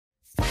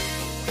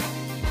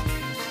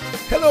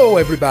Hello,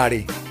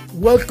 everybody.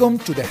 Welcome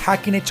to the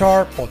Hacking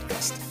HR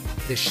podcast,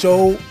 the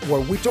show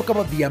where we talk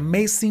about the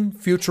amazing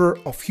future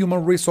of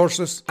human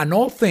resources and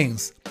all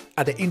things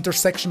at the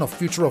intersection of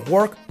future of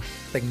work,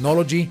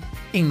 technology,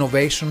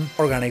 innovation,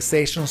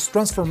 organizations,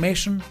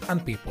 transformation,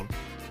 and people.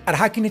 At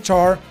Hacking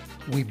HR,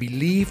 we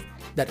believe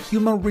that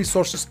human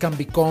resources can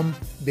become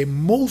the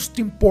most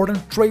important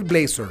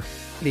trailblazer,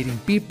 leading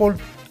people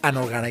and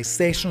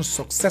organizations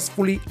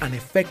successfully and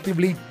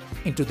effectively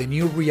into the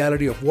new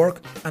reality of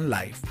work and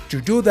life. To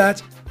do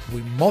that,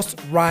 we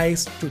must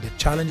rise to the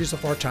challenges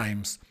of our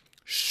times,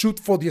 shoot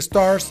for the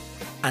stars,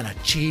 and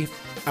achieve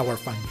our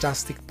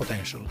fantastic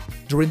potential.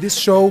 During this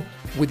show,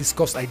 we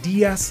discuss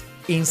ideas,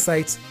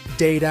 insights,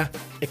 data,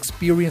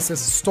 experiences,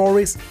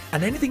 stories,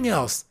 and anything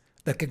else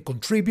that can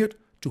contribute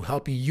to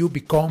helping you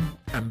become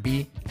and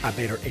be a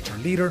better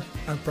HR leader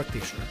and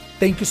practitioner.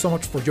 Thank you so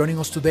much for joining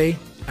us today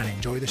and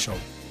enjoy the show.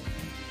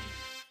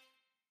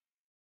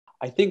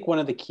 I think one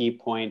of the key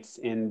points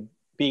in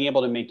being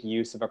able to make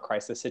use of a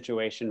crisis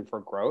situation for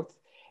growth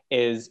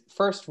is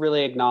first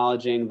really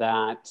acknowledging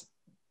that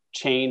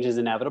change is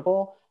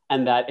inevitable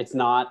and that it's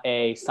not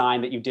a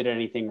sign that you did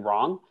anything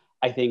wrong.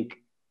 I think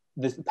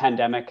this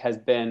pandemic has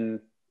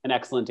been an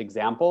excellent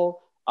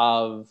example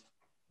of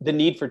the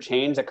need for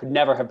change that could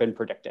never have been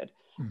predicted.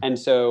 And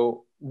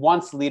so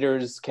once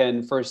leaders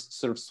can first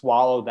sort of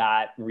swallow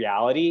that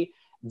reality,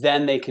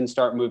 then they can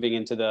start moving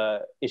into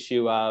the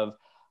issue of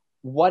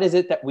what is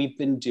it that we've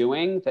been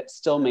doing that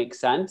still makes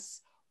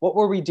sense? What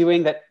were we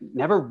doing that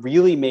never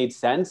really made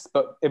sense,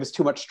 but it was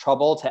too much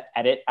trouble to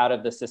edit out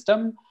of the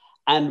system?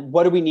 And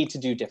what do we need to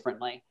do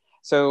differently?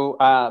 So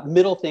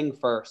middle thing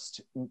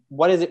first,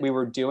 what is it we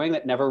were doing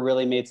that never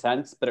really made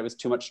sense, but it was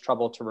too much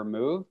trouble to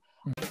remove?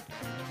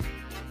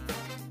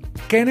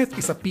 Kenneth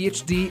is a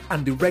Ph.D.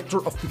 and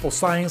Director of People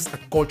Science at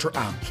Culture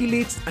Amp. He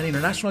leads an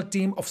international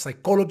team of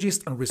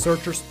psychologists and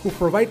researchers who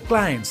provide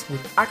clients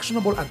with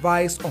actionable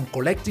advice on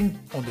collecting,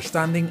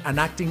 understanding, and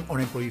acting on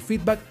employee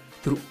feedback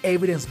through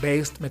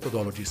evidence-based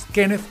methodologies.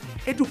 Kenneth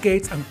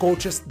educates and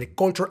coaches the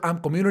Culture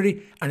Amp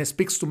community and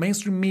speaks to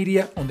mainstream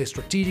media on the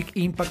strategic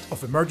impact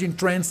of emerging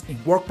trends in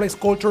workplace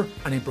culture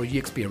and employee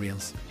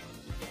experience.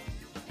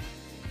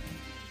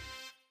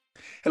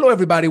 Hello,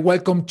 everybody.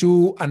 Welcome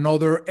to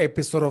another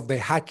episode of the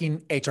Hacking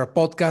HR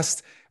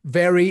podcast.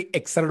 Very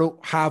excited to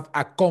have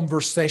a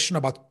conversation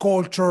about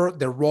culture,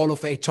 the role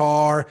of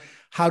HR,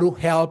 how to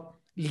help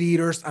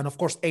leaders and, of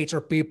course, HR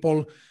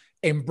people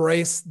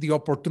embrace the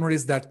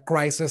opportunities that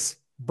crisis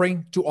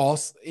bring to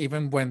us,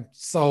 even when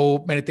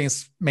so many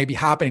things may be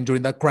happening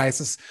during that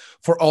crisis,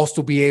 for us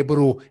to be able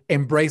to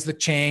embrace the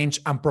change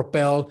and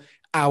propel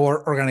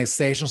our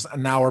organizations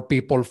and our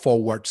people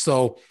forward.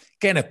 So,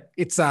 Kenneth,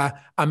 it's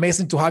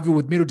amazing to have you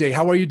with me today.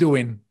 How are you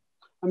doing?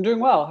 I'm doing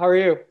well. How are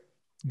you?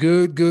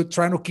 Good.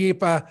 Trying to keep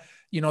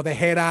the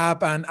head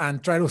up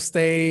and try to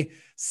stay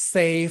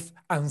safe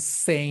and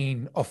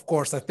sane. Of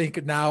course, I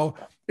think now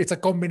it's a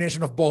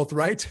combination of both,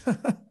 right?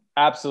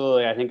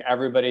 Absolutely. I think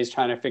everybody's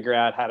trying to figure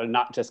out how to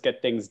not just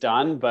get things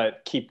done,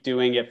 but keep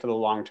doing it for the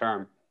long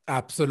term.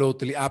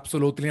 Absolutely.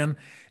 And,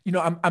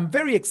 I'm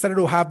very excited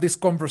to have this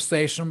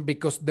conversation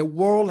because the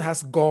world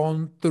has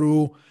gone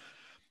through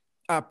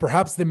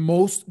perhaps the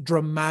most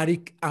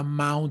dramatic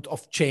amount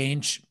of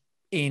change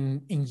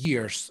in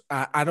years.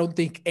 I don't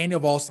think any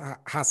of us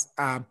has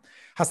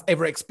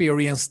ever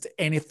experienced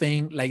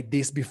anything like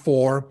this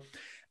before.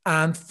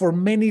 And for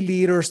many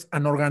leaders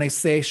and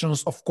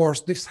organizations, of course,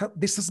 this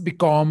has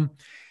become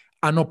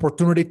an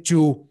opportunity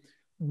to,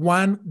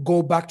 one,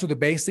 go back to the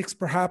basics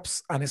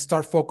perhaps and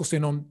start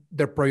focusing on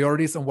their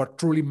priorities and what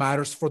truly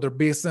matters for their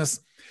business.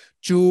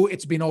 Two,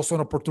 it's been also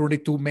an opportunity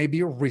to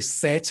maybe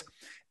reset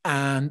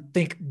and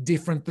think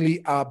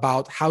differently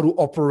about how to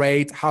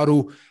operate, how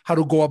to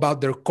go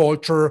about their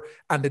culture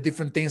and the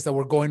different things that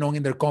were going on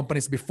in their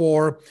companies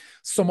before.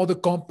 Some of the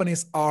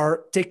companies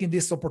are taking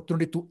this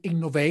opportunity to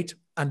innovate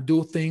and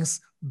do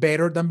things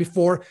better than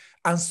before.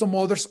 And some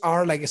others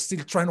are like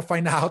still trying to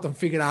find out and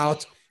figure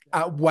out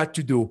what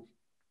to do.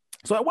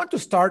 So I want to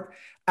start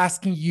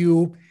asking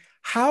you,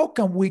 how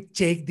can we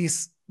take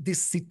this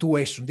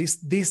situation, these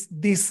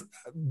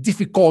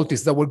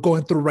difficulties that we're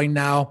going through right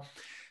now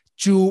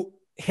to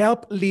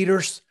help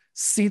leaders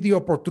see the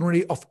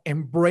opportunity of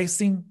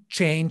embracing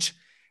change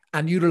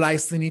and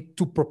utilizing it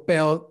to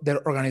propel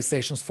their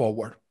organizations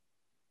forward?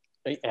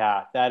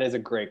 Yeah, that is a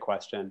great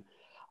question.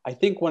 I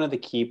think one of the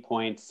key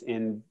points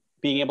in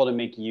being able to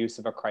make use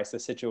of a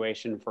crisis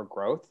situation for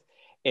growth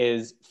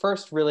is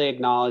first really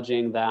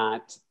acknowledging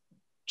that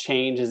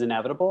change is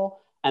inevitable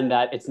and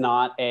that it's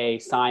not a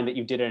sign that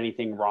you did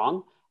anything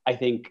wrong. I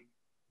think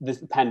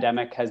this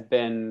pandemic has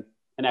been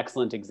an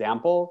excellent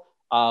example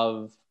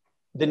of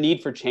the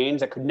need for change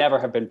that could never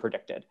have been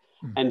predicted.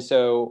 And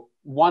so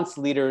once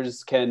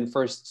leaders can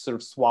first sort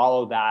of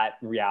swallow that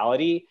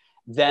reality,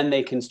 then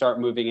they can start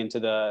moving into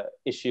the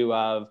issue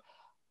of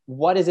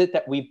what is it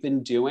that we've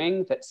been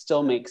doing that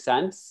still makes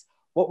sense?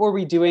 What were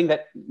we doing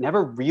that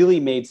never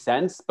really made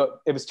sense, but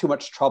it was too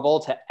much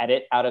trouble to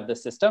edit out of the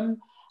system?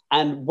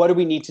 And what do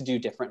we need to do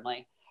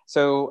differently?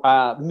 So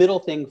middle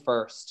thing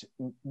first,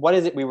 what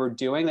is it we were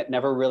doing that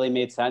never really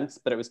made sense,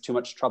 but it was too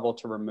much trouble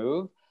to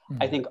remove?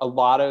 I think a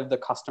lot of the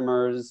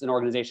customers and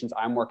organizations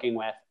I'm working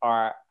with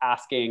are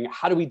asking,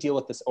 how do we deal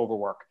with this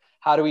overwork?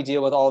 How do we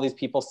deal with all these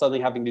people suddenly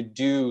having to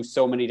do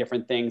so many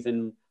different things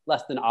in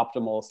less than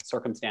optimal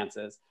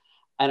circumstances?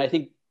 And I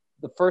think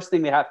the first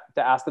thing they have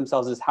to ask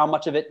themselves is how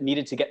much of it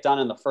needed to get done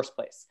in the first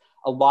place.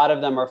 A lot of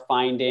them are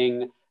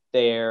finding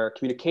their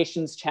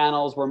communications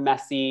channels were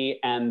messy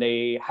and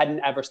they hadn't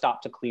ever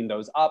stopped to clean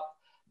those up.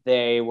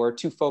 They were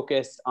too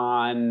focused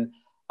on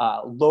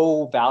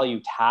low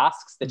value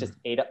tasks that just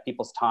ate up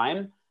people's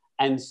time.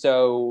 And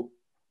so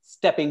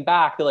stepping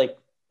back, they're like,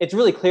 it's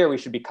really clear we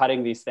should be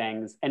cutting these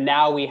things. And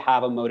now we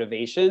have a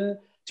motivation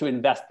to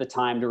invest the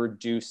time to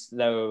reduce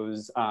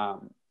those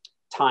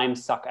time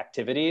suck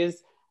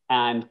activities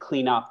and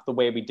clean up the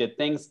way we did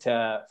things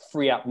to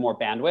free up more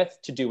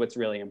bandwidth to do what's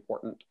really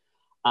important.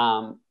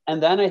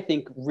 And then I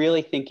think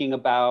really thinking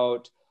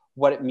about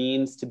what it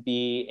means to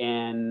be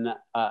in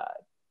a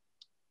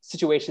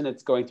situation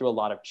that's going through a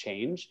lot of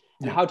change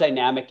and how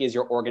dynamic is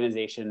your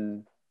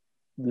organization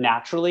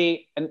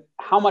naturally and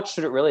how much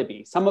should it really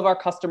be? Some of our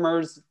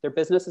customers, their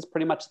business is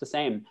pretty much the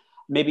same.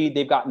 Maybe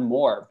they've gotten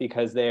more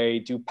because they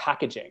do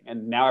packaging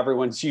and now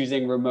everyone's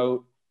using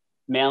remote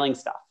mailing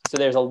stuff. So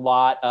there's a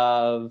lot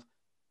of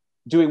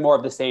doing more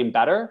of the same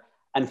better.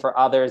 And for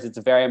others, it's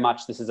very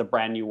much, this is a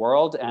brand new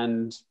world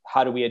and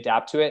how do we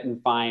adapt to it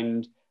and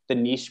find the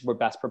niche we're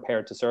best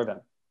prepared to serve in?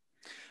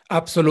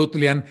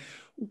 Absolutely. And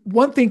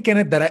one thing,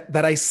 Kenneth,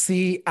 that I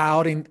see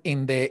out in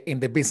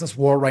the business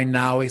world right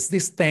now is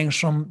this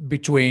tension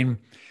between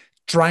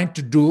trying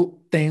to do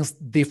things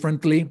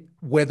differently,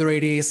 whether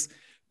it is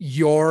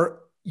your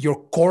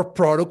core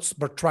products,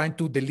 but trying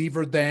to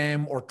deliver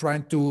them or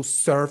trying to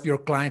serve your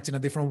clients in a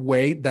different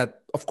way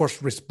that, of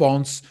course,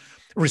 respond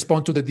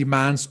to the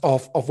demands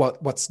of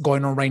what's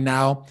going on right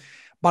now.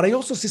 But I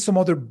also see some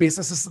other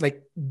businesses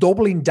like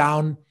doubling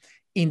down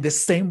in the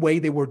same way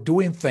they were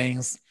doing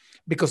things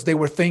because they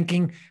were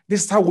thinking,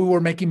 this is how we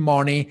were making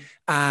money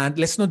and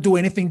let's not do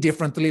anything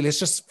differently. Let's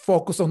just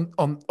focus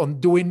on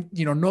doing,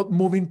 not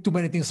moving too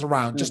many things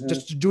around,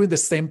 just doing the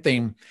same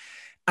thing.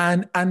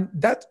 And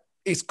that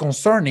is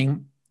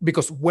concerning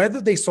because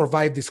whether they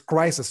survive this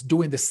crisis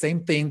doing the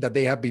same thing that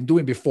they have been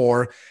doing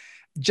before,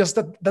 just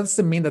that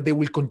doesn't mean that they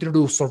will continue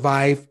to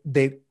survive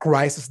the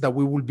crisis that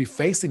we will be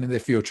facing in the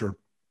future.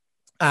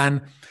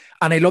 And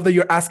I love that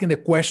you're asking the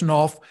question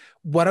of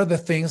what are the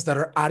things that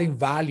are adding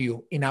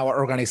value in our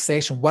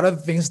organization? What are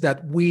the things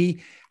that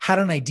we had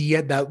an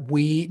idea that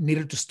we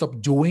needed to stop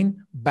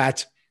doing,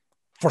 but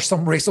for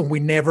some reason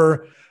we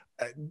never,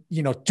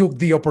 took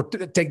the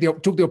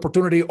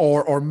opportunity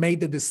or made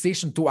the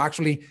decision to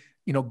actually,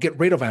 get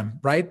rid of them,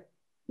 right?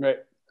 Right.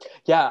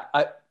 Yeah.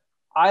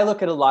 I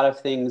look at a lot of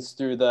things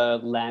through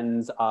the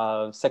lens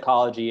of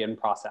psychology and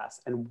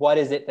process. And what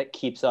is it that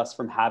keeps us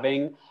from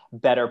having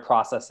better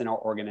process in our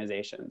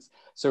organizations?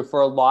 So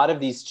for a lot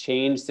of these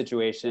change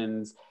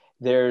situations,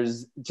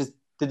 there's just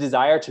the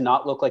desire to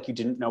not look like you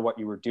didn't know what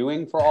you were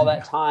doing for all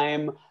that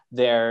time.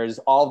 There's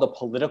all the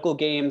political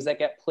games that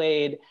get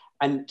played.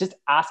 And just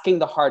asking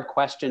the hard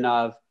question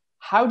of,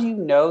 how do you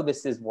know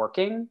this is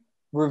working?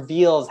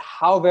 Reveals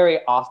how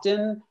very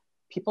often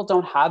people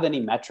don't have any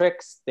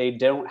metrics. They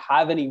don't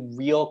have any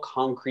real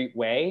concrete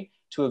way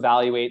to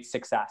evaluate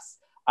success.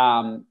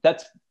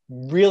 That's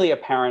really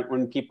apparent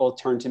when people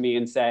turn to me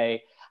and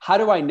say, how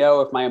do I know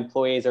if my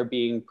employees are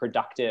being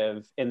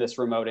productive in this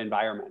remote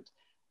environment?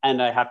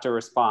 And I have to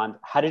respond,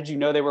 how did you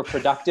know they were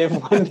productive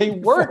when they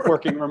weren't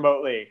working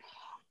remotely?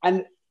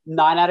 And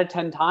 9 out of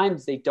 10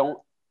 times, they don't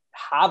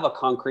have a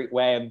concrete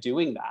way of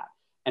doing that.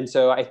 And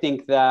so I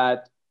think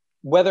that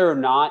whether or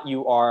not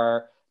you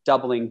are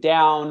doubling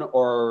down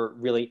or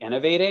really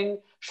innovating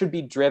should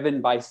be driven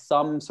by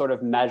some sort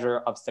of measure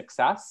of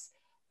success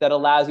that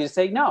allows you to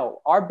say,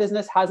 no, our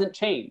business hasn't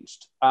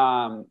changed.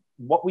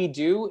 What we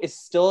do is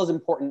still as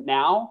important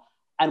now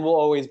and will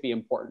always be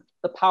important.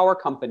 The power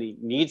company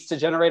needs to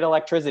generate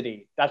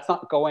electricity. That's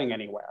not going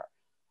anywhere.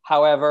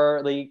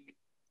 However,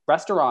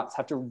 restaurants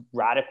have to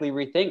radically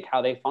rethink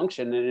how they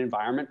function in an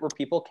environment where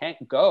people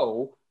can't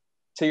go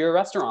to your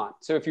restaurant.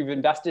 So if you've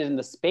invested in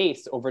the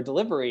space over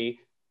delivery,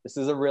 this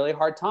is a really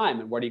hard time.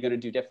 And what are you going to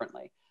do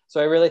differently?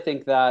 So I really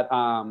think that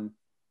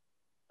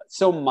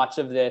so much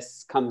of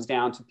this comes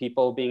down to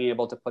people being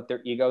able to put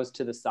their egos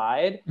to the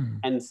side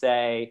and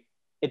say,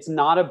 it's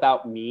not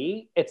about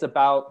me. It's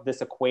about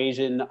this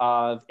equation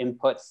of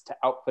inputs to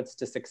outputs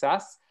to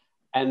success.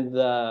 And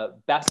the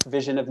best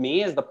vision of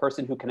me is the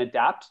person who can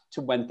adapt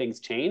to when things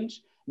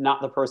change,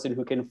 not the person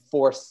who can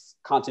force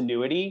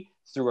continuity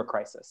through a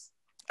crisis.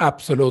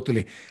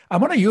 Absolutely. I'm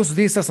going to use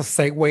this as a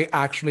segue.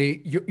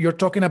 Actually, you're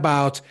talking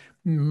about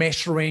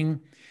measuring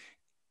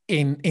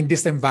in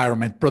this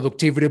environment,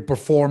 productivity,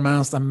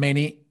 performance,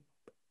 and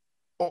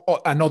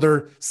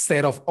another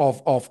set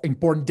of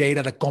important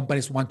data that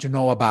companies want to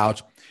know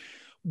about.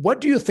 What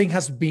do you think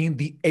has been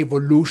the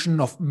evolution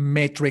of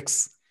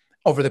metrics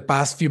over the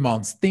past few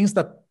months? Things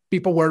that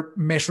people were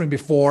measuring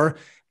before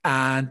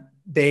and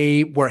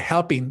they were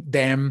helping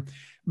them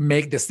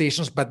make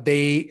decisions, but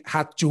they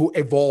had to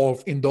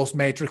evolve in those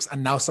metrics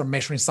and now start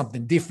measuring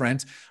something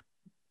different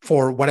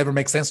for whatever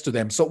makes sense to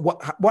them. So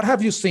what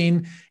have you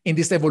seen in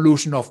this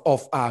evolution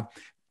of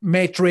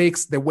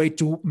metrics, the way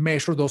to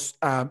measure those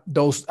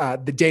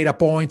the data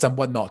points and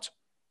whatnot?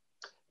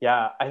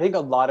 Yeah, I think a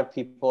lot of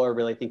people are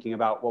really thinking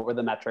about what were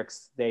the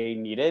metrics they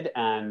needed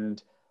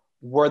and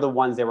were the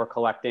ones they were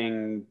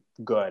collecting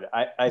good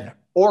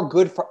or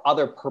good for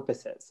other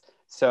purposes.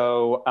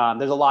 So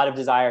there's a lot of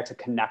desire to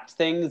connect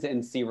things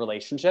and see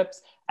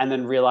relationships, and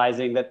then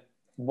realizing that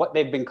what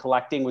they've been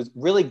collecting was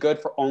really good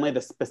for only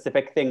the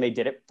specific thing they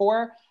did it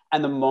for.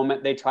 And the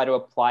moment they try to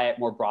apply it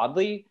more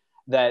broadly,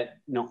 that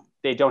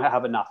they don't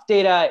have enough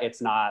data,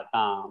 it's not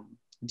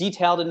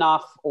detailed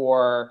enough,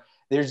 or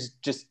there's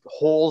just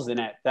holes in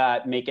it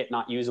that make it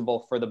not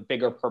usable for the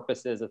bigger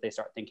purposes that they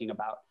start thinking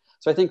about.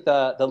 So I think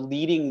the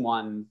leading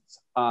ones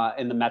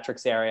in the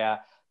metrics area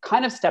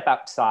kind of step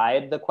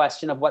outside the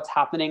question of what's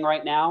happening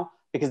right now,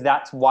 because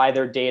that's why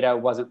their data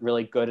wasn't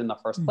really good in the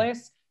first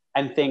place,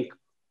 and think,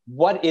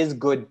 what is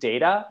good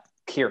data,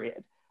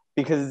 period?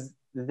 Because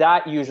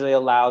that usually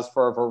allows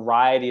for a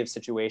variety of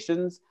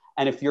situations.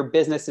 And if your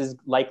business is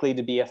likely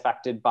to be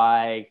affected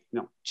by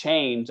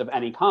change of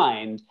any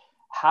kind,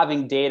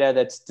 having data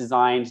that's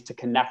designed to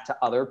connect to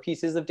other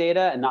pieces of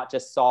data and not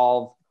just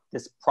solve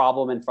this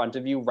problem in front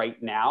of you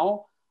right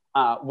now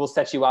will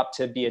set you up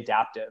to be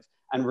adaptive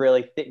and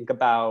really think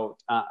about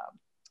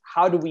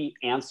how do we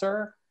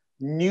answer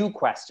new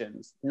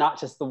questions, not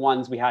just the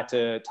ones we had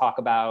to talk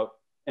about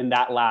in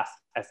that last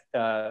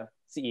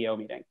CEO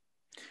meeting.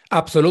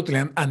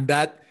 Absolutely. And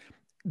that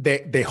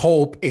the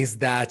hope is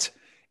that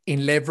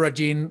in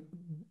leveraging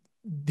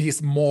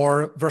this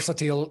more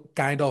versatile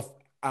kind of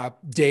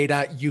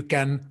data, you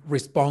can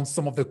respond to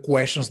some of the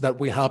questions that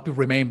will help you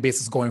remain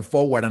business going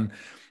forward. And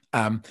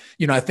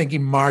I think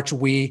in March,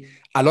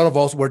 a lot of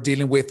us were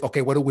dealing with,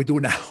 okay, what do we do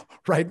now?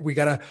 Right? We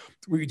are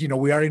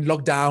in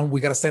lockdown. We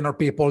got to send our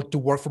people to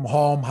work from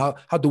home.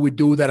 How do we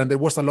do that? And there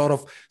was a lot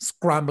of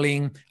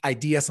scrambling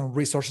ideas and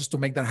resources to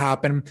make that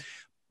happen.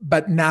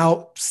 But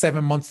now,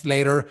 7 months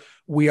later,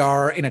 we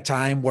are in a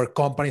time where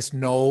companies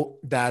know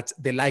that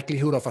the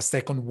likelihood of a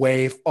second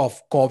wave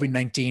of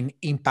COVID-19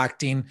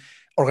 impacting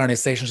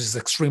organizations is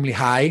extremely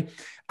high.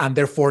 And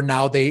therefore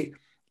now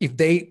if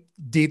they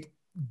did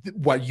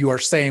what you are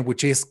saying,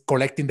 which is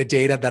collecting the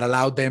data that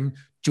allowed them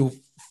to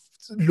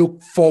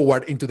look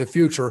forward into the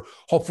future,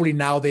 hopefully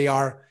now they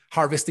are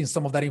harvesting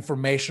some of that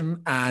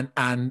information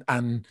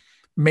and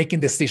making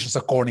decisions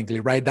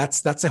accordingly, right?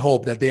 That's a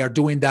hope that they are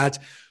doing that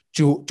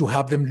to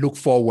help them look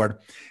forward.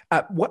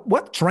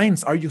 What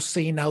trends are you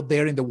seeing out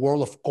there in the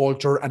world of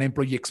culture and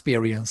employee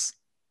experience?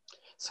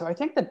 So I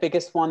think the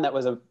biggest one that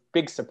was a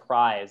big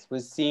surprise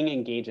was seeing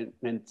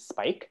engagement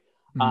spike.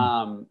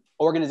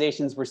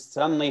 Organizations were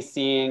suddenly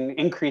seeing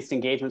increased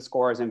engagement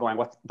scores and going,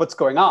 what's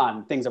going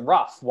on? Things are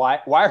rough. Why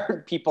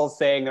aren't people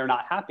saying they're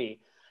not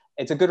happy?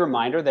 It's a good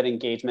reminder that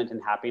engagement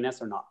and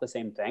happiness are not the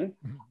same thing.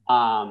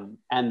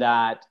 And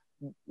that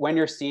when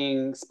you're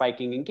seeing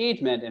spiking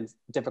engagement in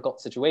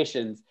difficult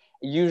situations,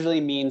 it usually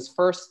means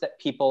first that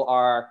people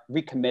are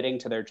recommitting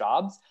to their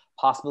jobs,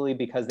 possibly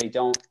because they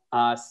don't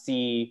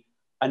see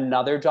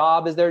another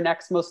job as their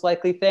next most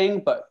likely thing,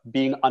 but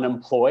being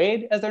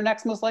unemployed as their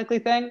next most likely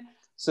thing.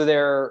 So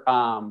they're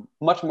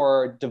much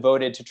more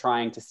devoted to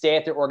trying to stay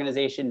at their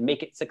organization,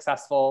 make it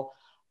successful.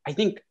 I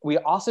think we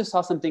also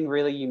saw something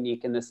really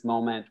unique in this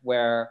moment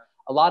where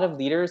a lot of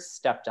leaders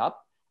stepped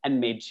up and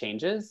made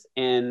changes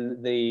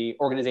in the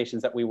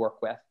organizations that we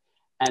work with.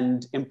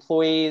 And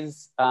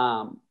employees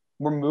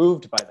were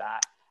moved by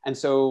that. And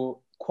so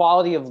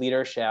quality of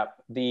leadership,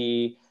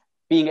 the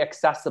being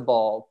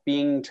accessible,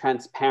 being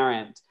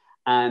transparent,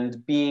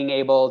 and being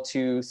able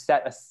to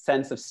set a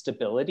sense of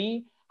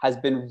stability has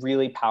been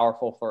really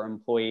powerful for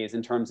employees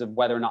in terms of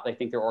whether or not they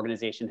think their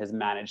organization has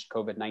managed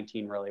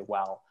COVID-19 really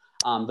well.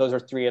 Those are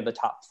 3 of the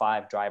top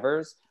 5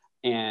 drivers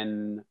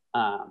in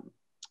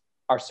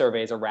our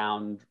surveys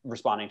around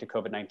responding to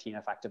COVID-19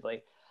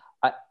 effectively.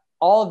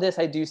 All of this,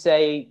 I do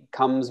say,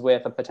 comes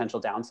with a potential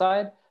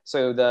downside.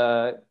 So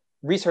the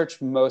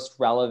research most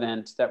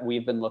relevant that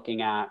we've been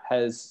looking at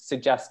has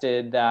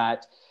suggested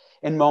that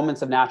in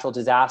moments of natural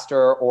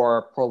disaster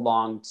or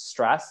prolonged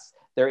stress,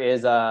 there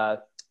is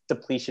a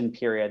depletion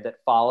period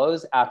that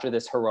follows after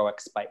this heroic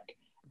spike.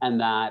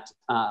 And that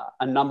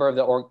a number of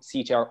the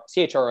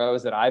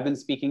CHROs that I've been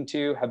speaking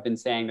to have been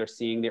saying they're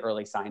seeing the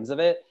early signs of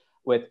it,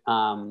 with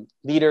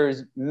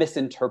leaders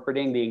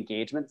misinterpreting the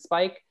engagement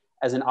spike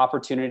as an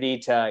opportunity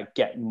to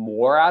get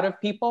more out of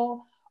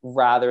people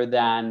rather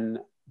than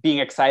being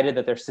excited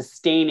that they're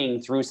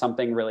sustaining through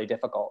something really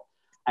difficult.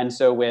 And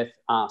so with,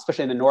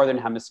 especially in the Northern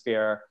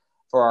Hemisphere,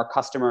 for our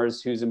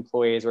customers whose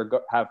employees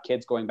have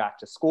kids going back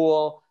to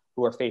school,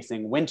 who are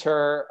facing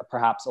winter,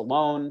 perhaps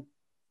alone,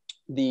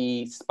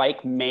 the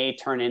spike may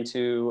turn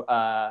into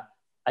a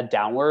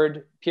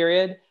downward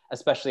period,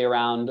 especially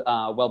around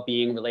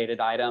well-being related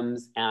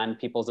items and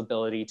people's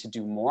ability to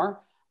do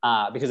more,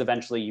 because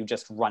eventually you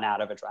just run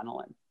out of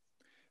adrenaline.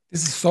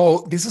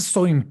 This is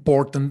so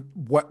important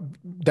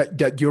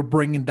that you're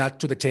bringing that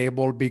to the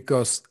table,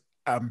 because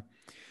um,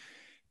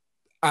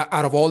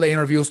 out of all the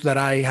interviews that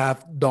I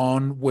have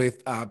done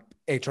with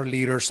HR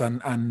leaders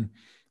and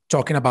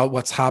talking about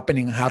what's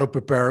happening and how to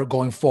prepare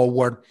going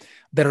forward,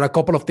 there are a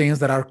couple of things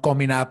that are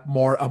coming up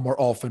more and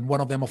more often. One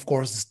of them, of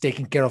course, is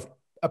taking care of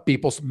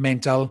people's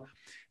mental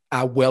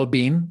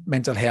well-being,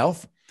 mental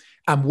health,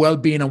 and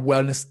well-being and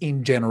wellness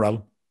in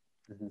general.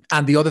 Mm-hmm.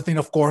 And the other thing,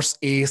 of course,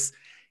 is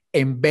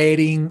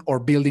embedding or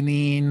building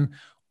in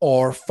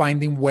or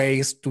finding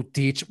ways to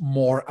teach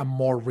more and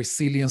more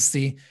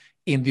resiliency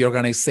in the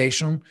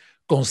organization,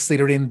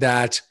 considering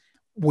that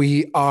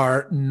we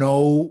are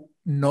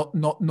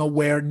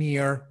nowhere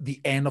near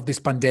the end of this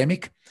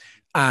pandemic,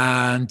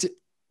 and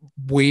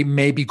we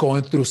may be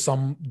going through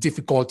some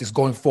difficulties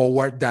going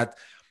forward that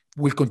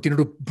will continue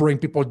to bring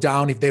people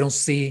down if they don't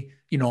see,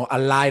 a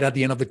light at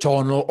the end of the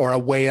tunnel or a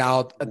way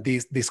out of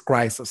this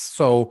crisis.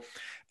 So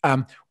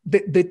um,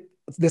 the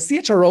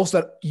CHROs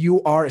that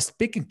you are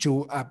speaking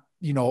to,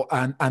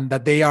 and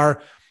that they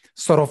are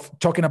sort of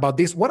talking about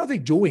this, what are they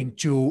doing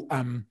to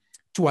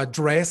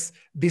address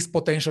this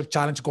potential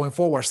challenge going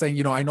forward?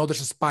 Saying, I know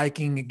there's a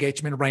spike in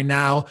engagement right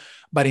now,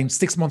 but in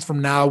 6 months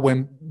from now,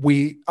 when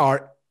we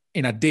are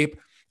in a dip,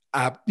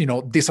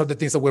 these are the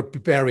things that we're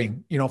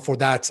preparing, for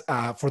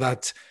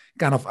that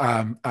kind of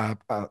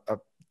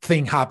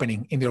thing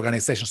happening in the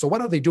organization. So what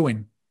are they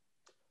doing?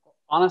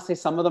 Honestly,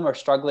 some of them are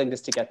struggling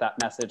just to get that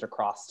message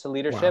across to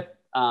leadership.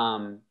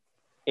 Wow.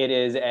 It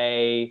is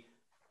a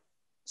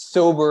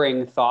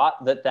sobering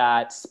thought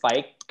that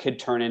spike could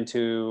turn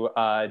into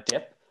a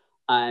dip.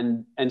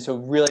 And so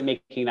really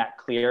making that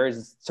clear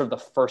is sort of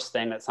the first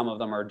thing that some of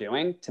them are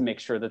doing to make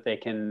sure that they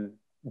can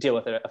deal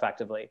with it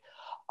effectively.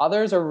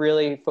 Others are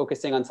really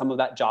focusing on some of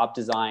that job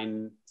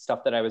design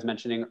stuff that I was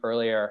mentioning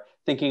earlier,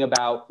 thinking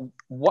about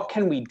what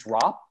can we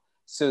drop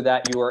so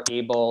that you are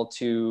able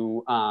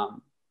to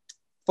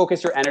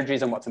focus your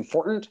energies on what's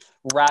important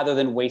rather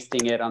than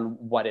wasting it on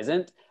what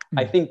isn't.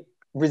 I think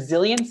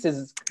resilience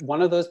is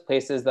one of those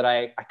places that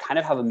I kind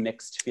of have a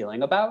mixed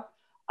feeling about.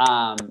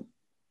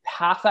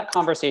 Half that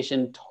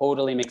conversation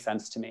totally makes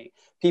sense to me.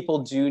 People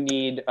do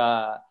need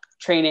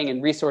training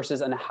and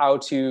resources on how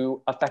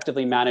to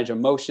effectively manage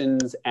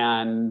emotions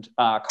and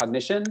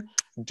cognition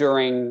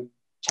during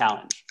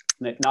challenge.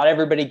 Not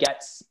everybody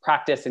gets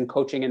practice and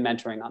coaching and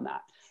mentoring on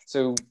that.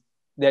 So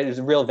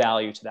there's real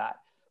value to that.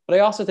 But I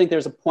also think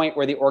there's a point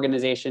where the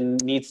organization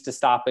needs to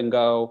stop and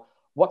go,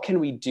 what can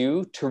we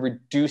do to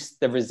reduce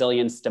the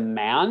resilience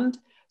demand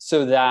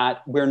so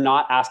that we're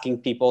not asking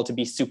people to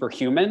be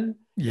superhuman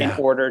in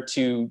order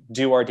to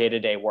do our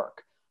day-to-day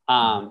work?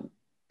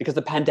 Because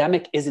the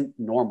pandemic isn't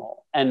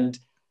normal. And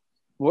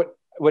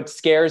what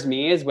scares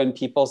me is when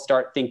people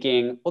start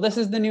thinking, well, this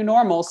is the new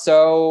normal,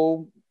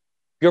 so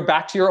you're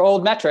back to your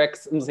old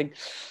metrics. And it's like,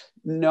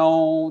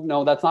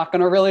 no, that's not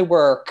going to really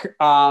work.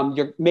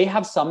 You may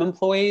have some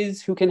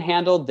employees who can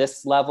handle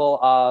this level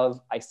of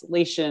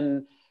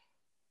isolation,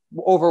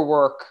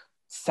 overwork,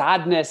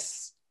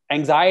 sadness,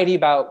 anxiety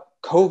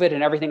about COVID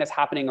and everything that's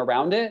happening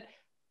around it,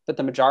 but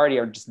the majority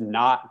are just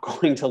not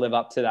going to live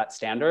up to that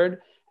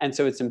standard. And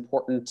so it's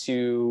important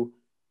to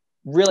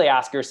really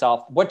ask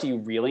yourself, what do you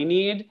really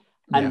need?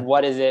 And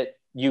what is it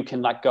you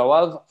can let go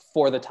of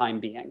for the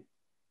time being?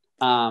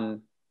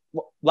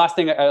 Last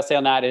thing I'll say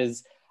on that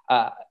is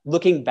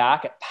looking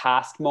back at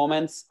past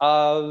moments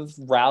of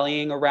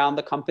rallying around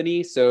the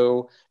company.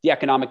 So the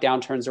economic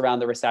downturns around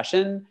the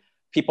recession,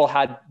 people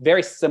had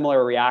very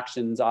similar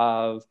reactions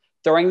of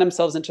throwing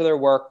themselves into their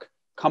work.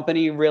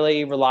 Company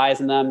really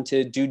relies on them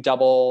to do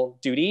double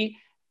duty,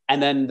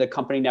 and then the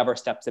company never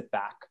steps it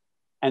back.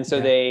 And so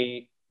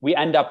we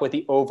end up with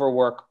the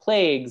overwork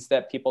plagues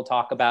that people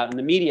talk about in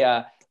the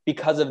media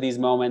because of these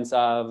moments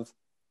of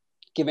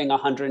giving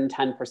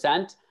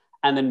 110%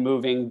 and then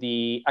moving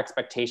the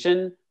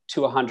expectation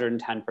to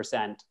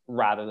 110%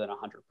 rather than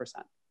 100%.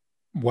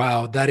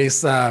 Wow, that is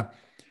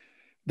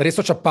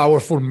such a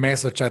powerful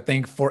message, I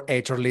think, for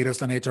HR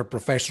leaders and HR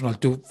professionals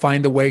to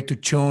find a way to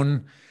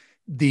tune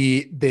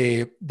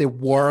the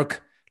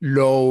work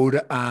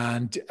load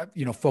and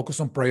focus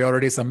on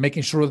priorities and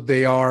making sure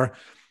they are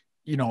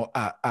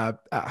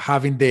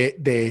having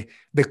the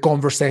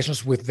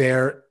conversations with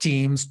their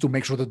teams to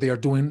make sure that they are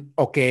doing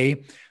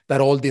okay,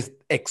 that all these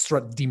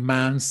extra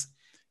demands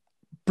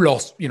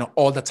plus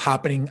all that's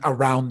happening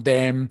around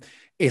them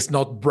is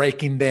not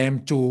breaking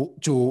them to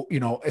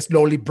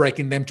slowly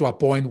breaking them to a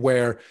point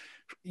where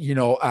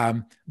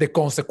the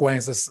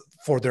consequences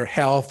for their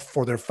health,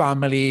 for their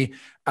family,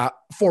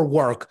 for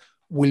work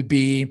will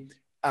be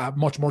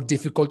much more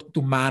difficult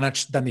to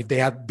manage than if they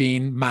had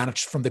been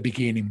managed from the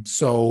beginning.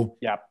 So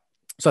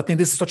I think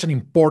this is such an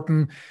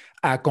important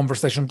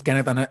conversation,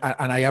 Kenneth,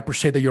 and I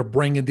appreciate that you're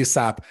bringing this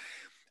up.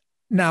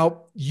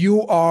 Now,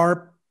 you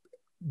are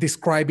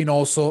describing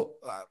also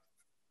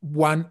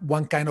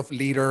one kind of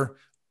leader,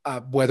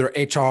 whether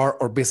HR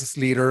or business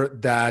leader,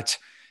 that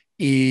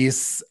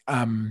is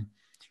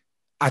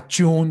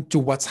attuned to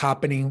what's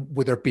happening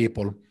with their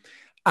people.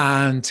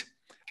 And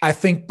I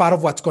think part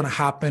of what's going to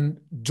happen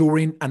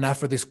during and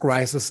after this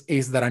crisis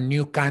is that a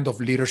new kind of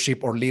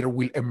leadership or leader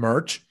will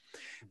emerge.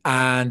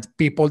 And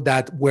people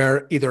that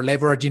were either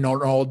leveraging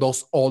on all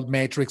those old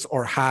metrics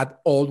or had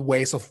old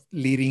ways of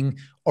leading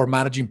or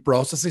managing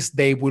processes,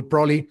 they would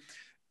probably,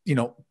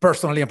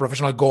 personally and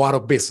professionally go out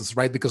of business,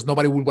 right? Because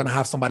nobody would want to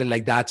have somebody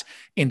like that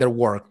in their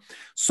work.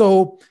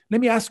 So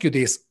let me ask you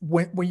this.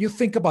 When you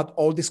think about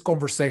all these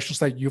conversations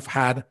that you've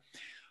had,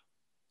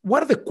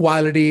 what are the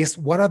qualities,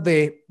 what are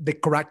the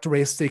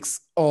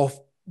characteristics of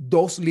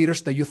those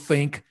leaders that you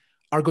think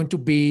are going to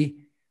be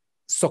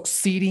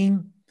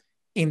succeeding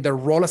in their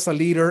role as a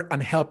leader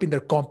and helping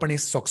their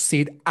companies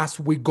succeed as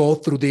we go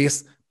through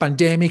this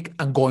pandemic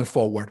and going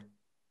forward?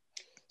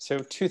 So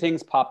two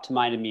things pop to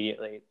mind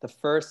immediately. The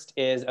first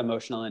is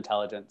emotional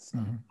intelligence.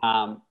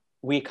 Mm-hmm.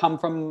 We come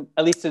from,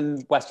 at least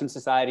in Western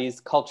societies,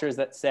 cultures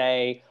that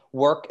say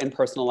work and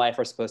personal life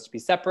are supposed to be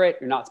separate.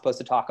 You're not supposed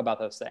to talk about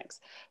those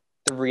things.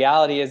 The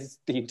reality is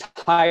the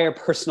entire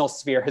personal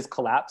sphere has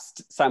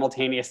collapsed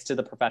simultaneous to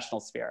the professional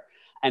sphere.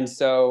 And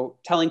so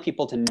telling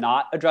people to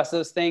not address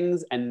those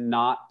things and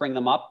not bring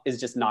them up is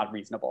just not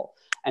reasonable.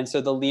 And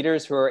so the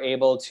leaders who are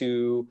able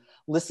to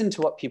listen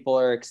to what people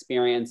are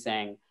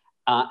experiencing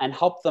and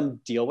help them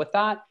deal with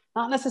that,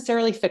 not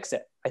necessarily fix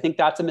it. I think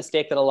that's a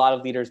mistake that a lot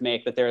of leaders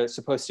make, that they're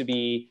supposed to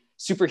be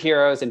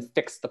superheroes and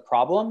fix the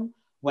problem,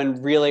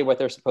 when really what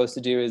they're supposed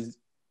to do is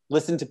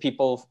listen to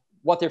people,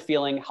 what they're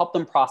feeling, help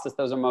them process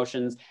those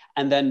emotions,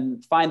 and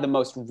then find the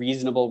most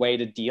reasonable way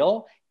to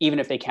deal, even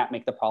if they can't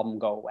make the problem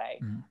go away.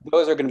 Mm-hmm.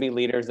 Those are going to be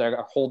leaders that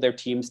hold their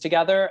teams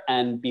together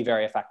and be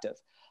very effective.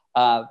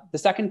 The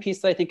second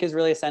piece that I think is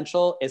really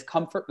essential is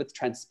comfort with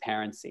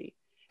transparency.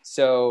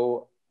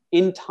 So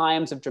in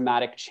times of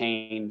dramatic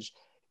change,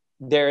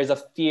 there is a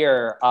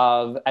fear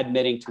of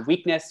admitting to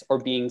weakness or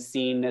being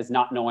seen as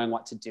not knowing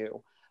what to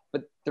do.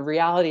 But the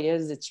reality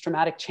is it's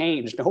dramatic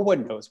change. No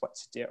one knows what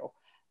to do.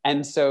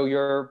 And so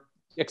you're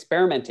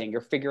experimenting, you're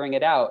figuring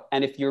it out.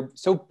 And if you're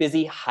so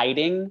busy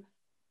hiding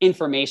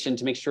information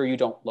to make sure you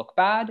don't look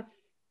bad,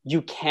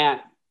 you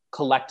can't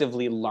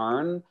collectively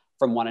learn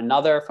from one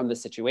another, from the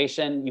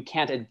situation. You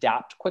can't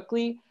adapt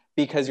quickly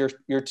because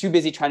you're too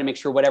busy trying to make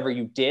sure whatever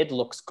you did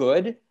looks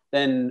good,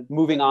 then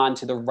moving on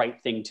to the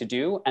right thing to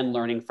do and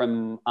learning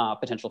from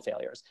potential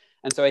failures.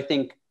 And so I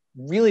think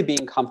really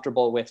being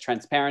comfortable with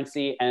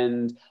transparency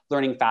and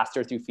learning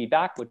faster through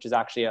feedback, which is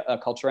actually a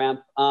culture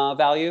amp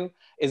value,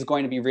 is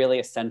going to be really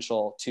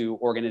essential to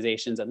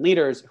organizations and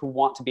leaders who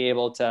want to be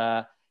able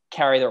to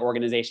carry their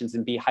organizations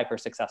and be hyper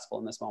successful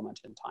in this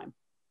moment in time.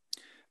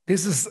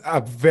 This is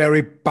a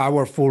very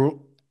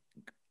powerful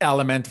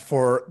element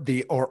for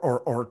the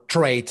or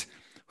trait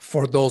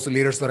for those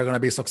leaders that are going to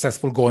be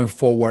successful going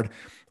forward.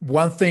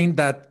 One thing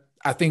that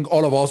I think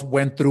all of us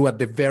went through at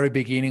the very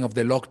beginning of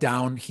the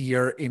lockdown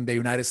here in the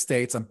United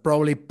States, and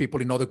probably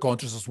people in other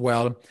countries as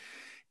well,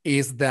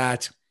 is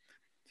that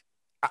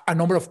a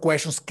number of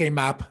questions came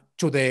up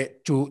to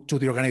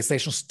the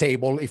organization's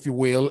table, if you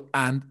will,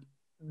 and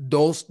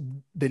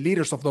the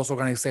leaders of those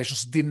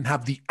organizations didn't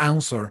have the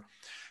answer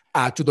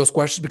to those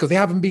questions because they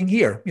haven't been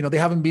here. They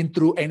haven't been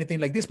through anything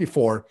like this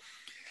before.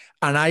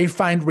 And I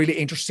find really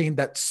interesting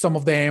that some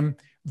of them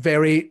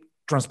very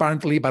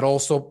transparently, but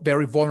also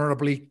very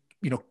vulnerably,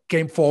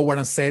 came forward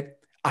and said,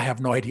 I have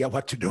no idea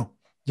what to do.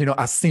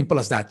 As simple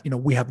as that.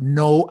 We have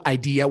no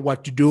idea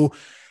what to do.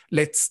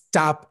 Let's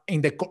tap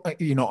in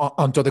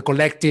onto the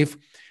collective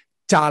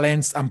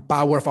talents and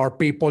power of our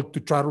people to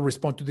try to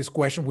respond to this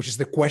question, which is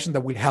the question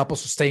that will help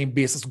us stay in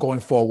business going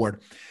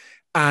forward.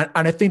 And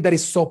I think that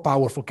is so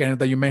powerful, Kenneth,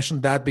 that you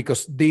mentioned that,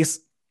 because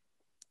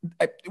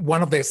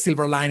one of the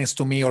silver linings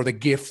to me, or the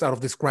gifts out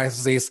of this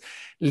crisis, is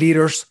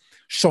leaders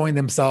showing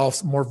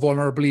themselves more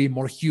vulnerably,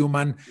 more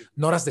human,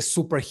 not as the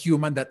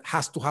superhuman that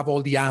has to have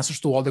all the answers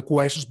to all the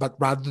questions, but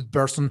rather the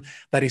person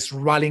that is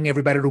rallying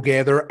everybody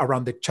together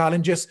around the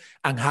challenges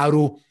and how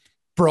to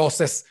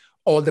process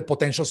all the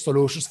potential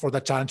solutions for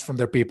the challenge from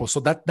their people. So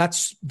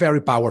that's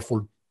very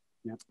powerful.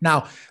 Yeah.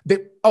 Now,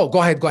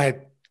 go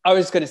ahead. I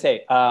was going to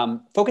say,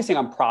 focusing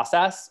on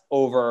process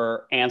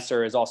over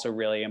answer is also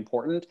really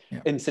important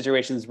in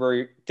situations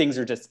where things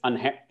are just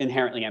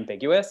inherently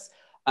ambiguous.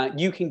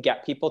 You can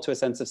get people to a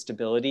sense of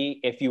stability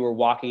if you were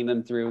walking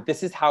them through,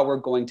 this is how we're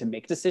going to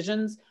make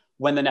decisions.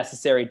 When the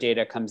necessary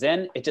data comes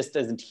in, it just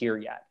isn't here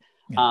yet.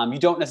 Yeah. You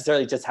don't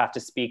necessarily just have to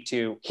speak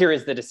to, here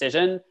is the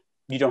decision.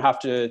 You don't have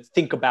to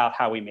think about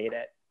how we made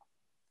it.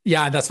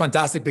 Yeah, that's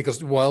fantastic,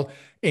 because,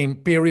 in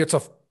periods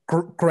of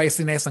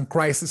craziness and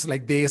crisis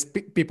like this,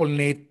 people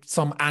need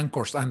some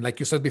anchors. And like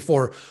you said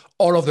before,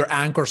 all of their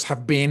anchors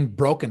have been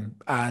broken,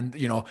 and,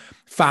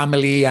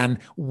 family and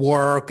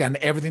work and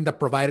everything that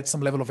provided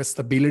some level of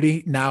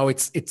stability, now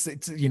it's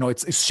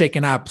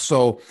shaken up.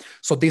 So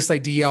this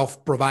idea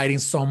of providing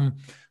some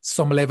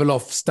level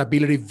of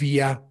stability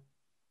via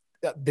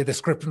the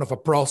description of a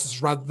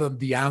process rather than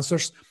the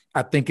answers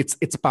I think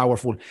it's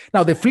powerful.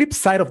 Now, the flip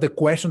side of the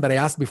question that I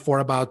asked before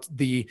about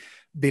the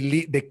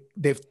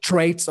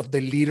traits of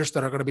the leaders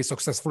that are going to be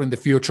successful in the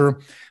future,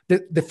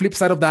 the flip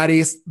side of that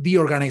is the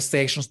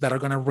organizations that are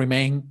going to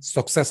remain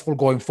successful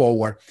going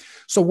forward.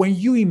 So when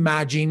you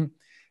imagine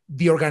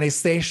the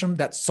organization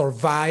that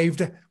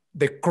survived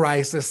the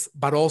crisis,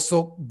 but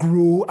also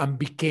grew and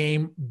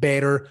became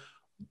better,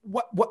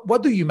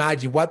 what do you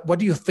imagine? What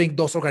do you think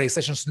those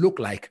organizations look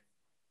like?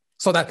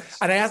 So that,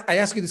 and I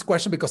ask you this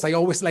question because I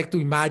always like to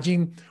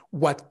imagine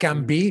what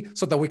can be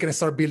so that we can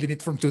start building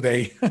it from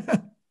today.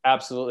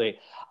 Absolutely.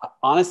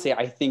 Honestly,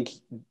 I think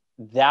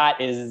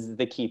that is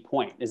the key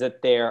point, is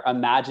that they're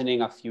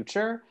imagining a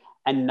future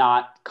and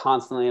not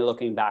constantly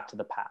looking back to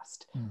the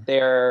past.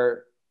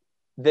 They're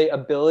the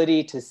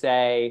ability to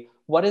say,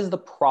 what is the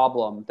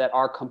problem that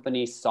our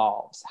company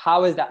solves?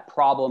 How is that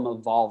problem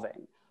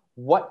evolving?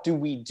 What do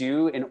we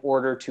do in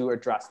order to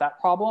address that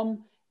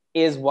problem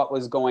is what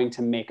was going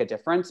to make a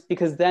difference.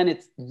 Because then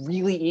it's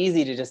really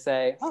easy to just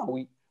say,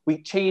 oh, we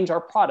change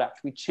our product,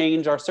 we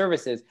change our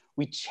services,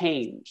 we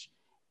change.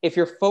 If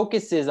your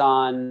focus is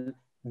on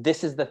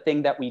this is the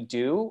thing that we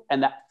do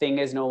and that thing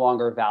is no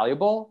longer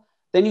valuable,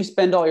 then you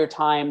spend all your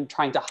time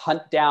trying to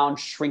hunt down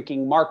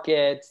shrinking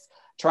markets,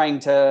 trying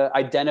to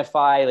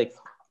identify like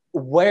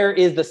where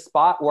is the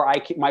spot where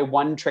my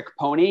one trick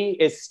pony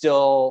is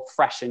still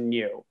fresh and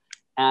new.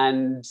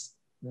 And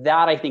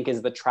that, I think,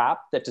 is the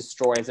trap that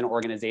destroys an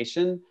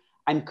organization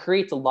and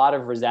creates a lot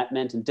of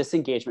resentment and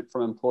disengagement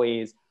from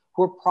employees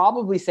who are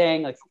probably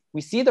saying, like,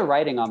 we see the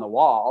writing on the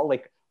wall,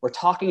 like, we're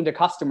talking to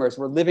customers,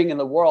 we're living in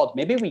the world,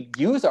 maybe we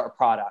use our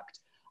product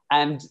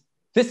and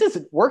this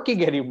isn't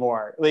working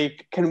anymore.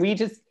 Like, can we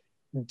just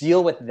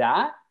deal with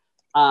that?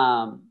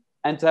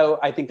 And so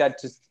I think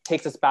that just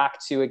takes us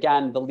back to,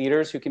 again, the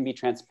leaders who can be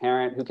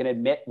transparent, who can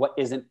admit what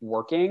isn't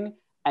working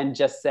and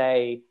just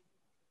say,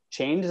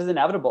 change is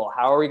inevitable.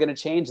 How are we going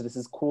to change? This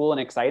is cool and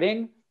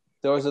exciting.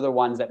 Those are the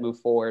ones that move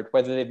forward,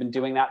 whether they've been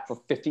doing that for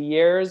 50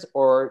 years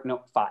or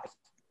 5.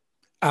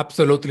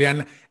 Absolutely.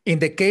 And in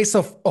the case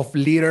of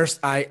leaders,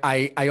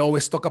 I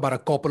always talk about a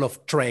couple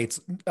of traits,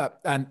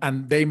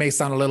 and they may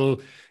sound a little,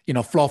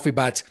 fluffy,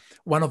 but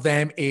one of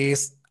them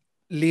is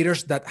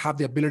leaders that have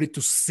the ability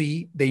to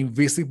see the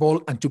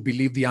invisible and to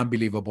believe the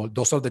unbelievable.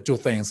 Those are the two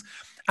things.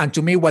 And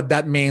to me, what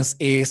that means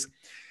is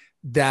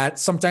that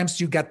sometimes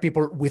you get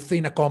people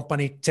within a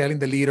company telling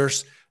the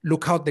leaders,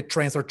 look how the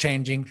trends are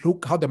changing,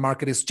 look how the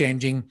market is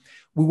changing.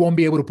 We won't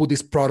be able to put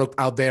this product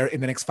out there in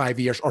the next 5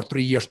 years or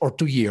 3 years or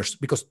 2 years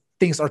because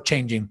things are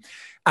changing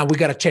and we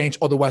got to change.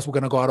 Otherwise, we're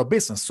going to go out of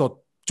business.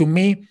 So to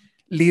me,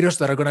 leaders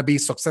that are going to be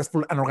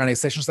successful and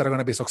organizations that are going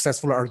to be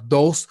successful are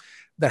those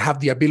that have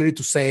the ability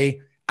to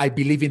say, I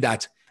believe in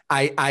that.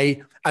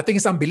 I think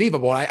it's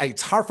unbelievable.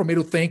 It's hard for me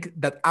to think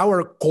that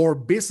our core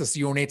business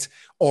unit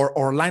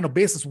or line of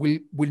business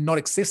will not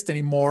exist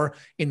anymore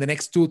in the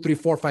next 2, 3,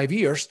 4, 5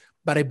 years,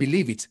 but I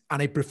believe it.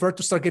 And I prefer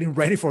to start getting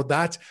ready for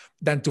that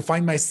than to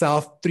find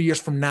myself 3 years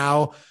from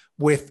now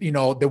with,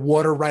 the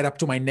water right up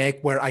to my neck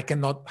where I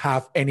cannot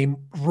have any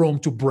room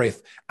to breathe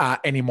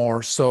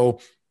anymore. So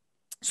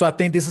I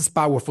think this is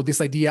powerful,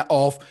 this idea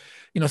of,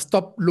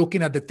 stop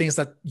looking at the things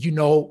that,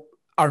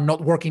 are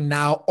not working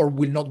now or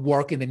will not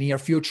work in the near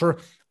future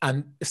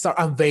and start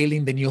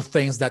unveiling the new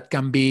things that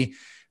can be,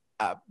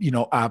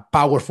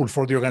 powerful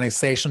for the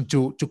organization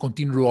to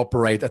continue to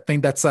operate. I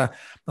think that's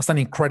an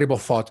incredible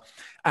thought.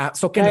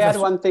 So can I add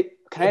one thing?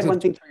 Can I add one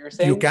thing to what you're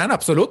saying? You can,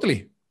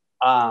 absolutely.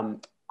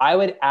 I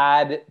would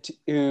add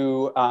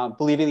to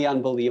believing the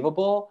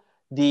unbelievable,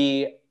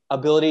 the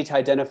ability to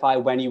identify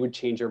when you would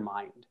change your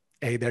mind.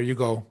 Hey, there you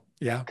go.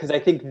 Yeah. Because I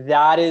think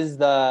that is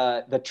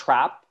the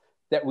trap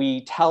that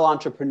we tell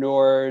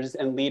entrepreneurs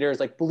and leaders,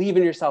 like, believe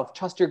in yourself,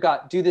 trust your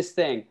gut, do this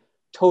thing.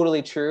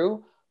 Totally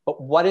true.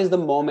 But what is the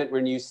moment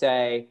when you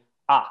say,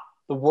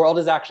 the world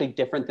is actually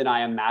different than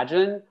I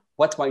imagine?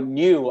 What's my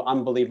new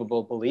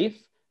unbelievable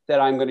belief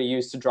that I'm going to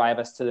use to drive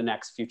us to the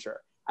next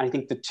future? And I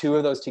think the two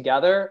of those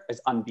together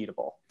is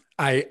unbeatable.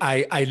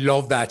 I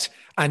love that.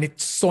 And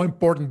it's so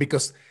important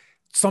because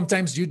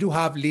sometimes you do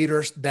have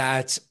leaders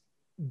that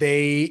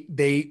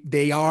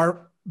they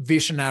are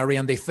visionary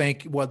and they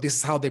think, well, this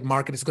is how the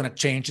market is going to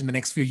change in the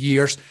next few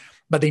years,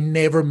 but they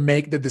never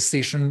make the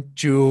decision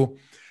to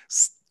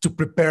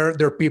prepare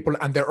their people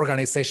and their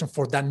organization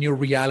for that new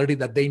reality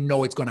that they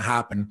know it's going to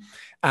happen.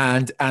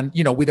 And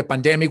with the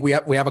pandemic, we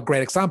have a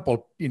great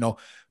example.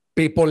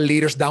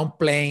 Leaders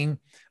downplaying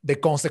the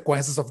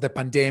consequences of the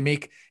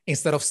pandemic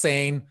instead of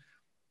saying,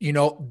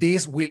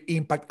 this will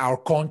impact our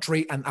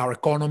country and our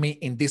economy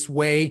in this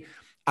way.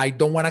 I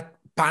don't want to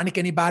panic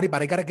anybody,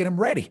 but I got to get them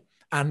ready.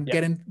 And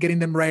getting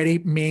them ready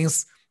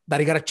means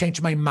that I got to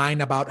change my mind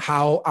about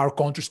how our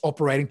country's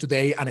operating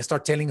today. And I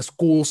start telling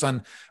schools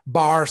and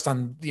bars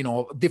and,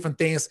 different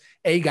things,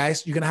 hey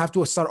guys, you're going to have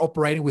to start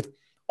operating with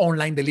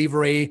online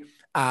delivery,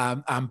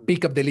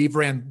 pickup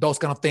delivery and those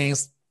kind of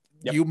things.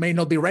 Yep. You may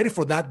not be ready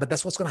for that, but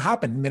that's what's going to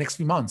happen in the next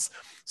few months.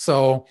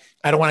 So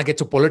I don't want to get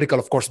too political,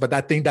 of course, but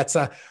I think that's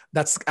a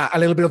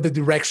little bit of the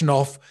direction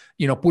of,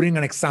 putting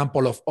an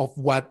example of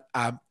what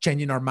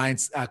changing our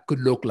minds could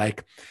look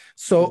like.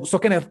 So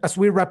Kenneth, as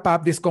we wrap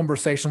up this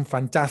conversation,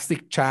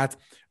 fantastic chat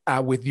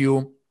with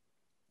you.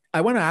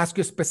 I want to ask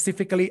you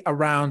specifically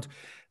around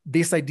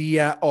this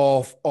idea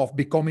of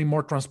becoming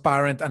more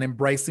transparent and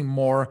embracing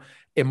more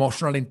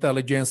emotional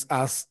intelligence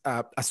as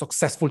a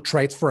successful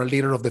trait for a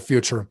leader of the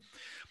future.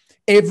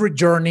 Every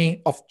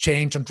journey of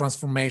change and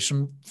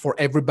transformation for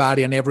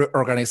everybody and every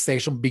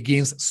organization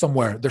begins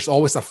somewhere. There's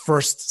always a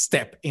first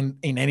step in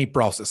any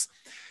process.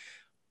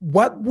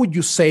 What would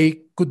you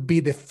say could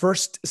be the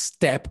first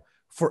step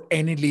for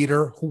any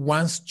leader who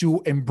wants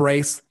to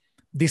embrace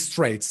these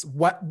traits?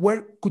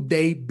 Where could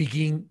they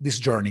begin this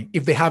journey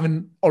if they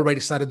haven't already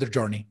started their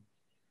journey?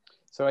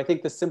 So I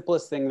think the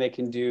simplest thing they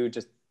can do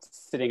just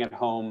sitting at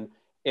home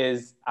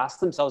is ask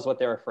themselves what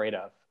they're afraid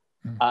of.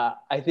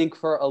 I think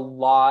for a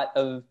lot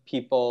of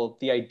people,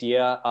 the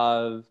idea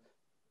of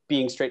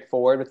being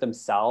straightforward with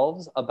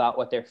themselves about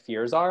what their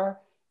fears are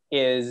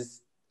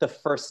is the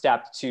first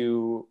step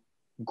to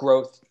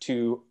growth,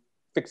 to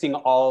fixing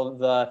all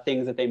the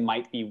things that they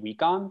might be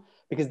weak on,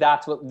 because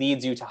that's what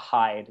leads you to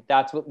hide.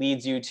 That's what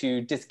leads you to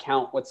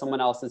discount what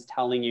someone else is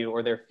telling you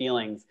or their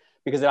feelings,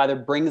 because it either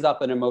brings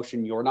up an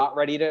emotion you're not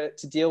ready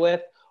to deal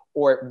with,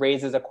 or it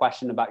raises a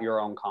question about your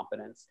own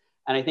competence.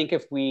 And I think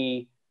if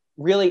we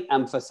really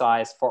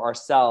emphasize for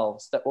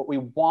ourselves that what we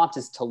want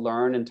is to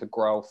learn and to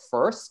grow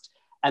first,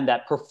 and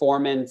that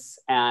performance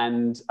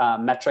and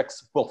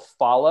metrics will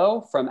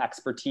follow from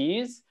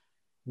expertise,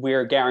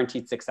 we're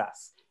guaranteed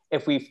success.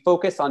 If we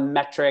focus on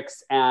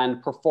metrics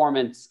and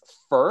performance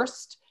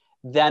first,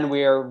 then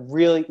we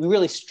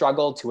really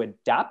struggle to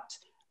adapt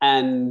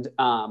and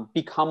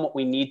become what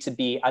we need to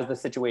be as the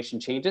situation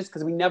changes,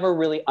 because we never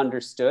really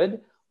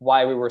understood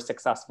why we were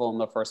successful in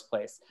the first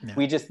place. Yeah.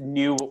 We just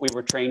knew what we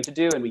were trained to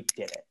do and we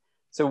did it.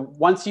 So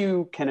once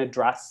you can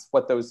address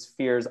what those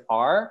fears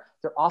are,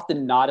 they're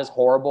often not as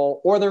horrible,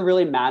 or they're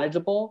really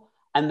manageable.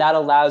 And that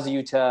allows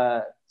you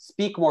to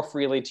speak more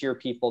freely to your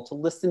people, to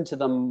listen to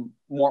them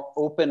more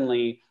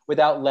openly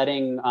without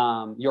letting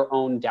your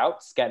own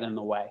doubts get in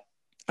the way.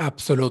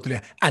 Absolutely.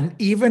 And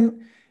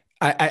even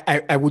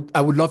I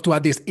would love to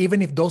add this,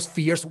 even if those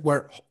fears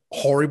were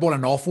horrible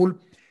and awful,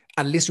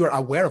 at least you're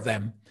aware of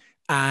them.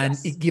 And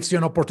yes, it gives you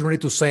an opportunity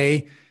to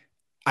say,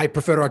 I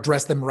prefer to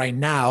address them right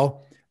now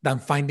than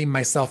finding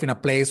myself in a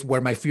place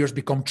where my fears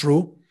become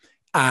true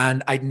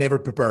and I never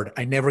prepared.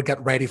 I never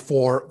got ready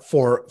for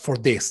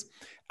this.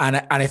 And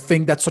I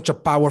think that's such a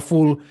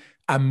powerful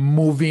and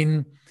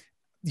moving,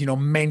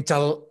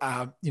 mental,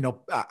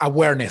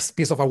 awareness,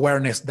 piece of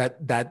awareness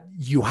that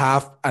you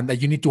have and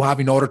that you need to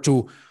have in order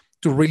to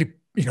really,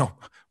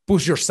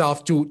 push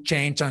yourself to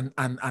change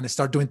and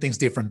start doing things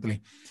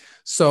differently.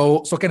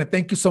 So Kenneth,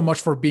 thank you so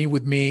much for being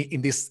with me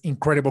in this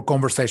incredible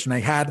conversation. I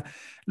had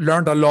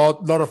learned a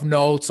lot of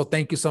notes. So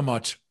thank you so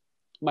much.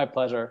 My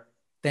pleasure.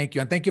 Thank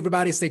you. And thank you,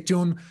 everybody. Stay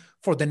tuned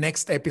for the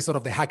next episode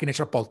of the Hacking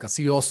HR podcast.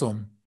 See you all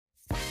soon.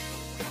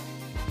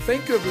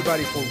 Thank you,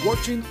 everybody, for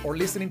watching or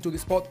listening to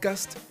this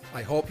podcast.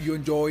 I hope you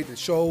enjoyed the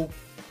show.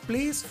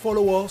 Please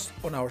follow us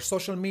on our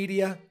social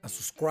media and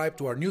subscribe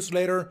to our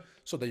newsletter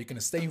so that you can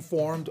stay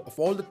informed of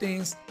all the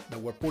things that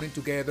we're putting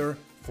together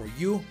for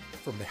you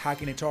from the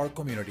Hacking HR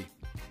community.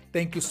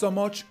 Thank you so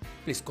much.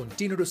 Please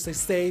continue to stay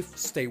safe,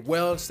 stay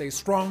well, stay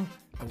strong,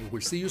 and we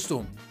will see you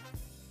soon.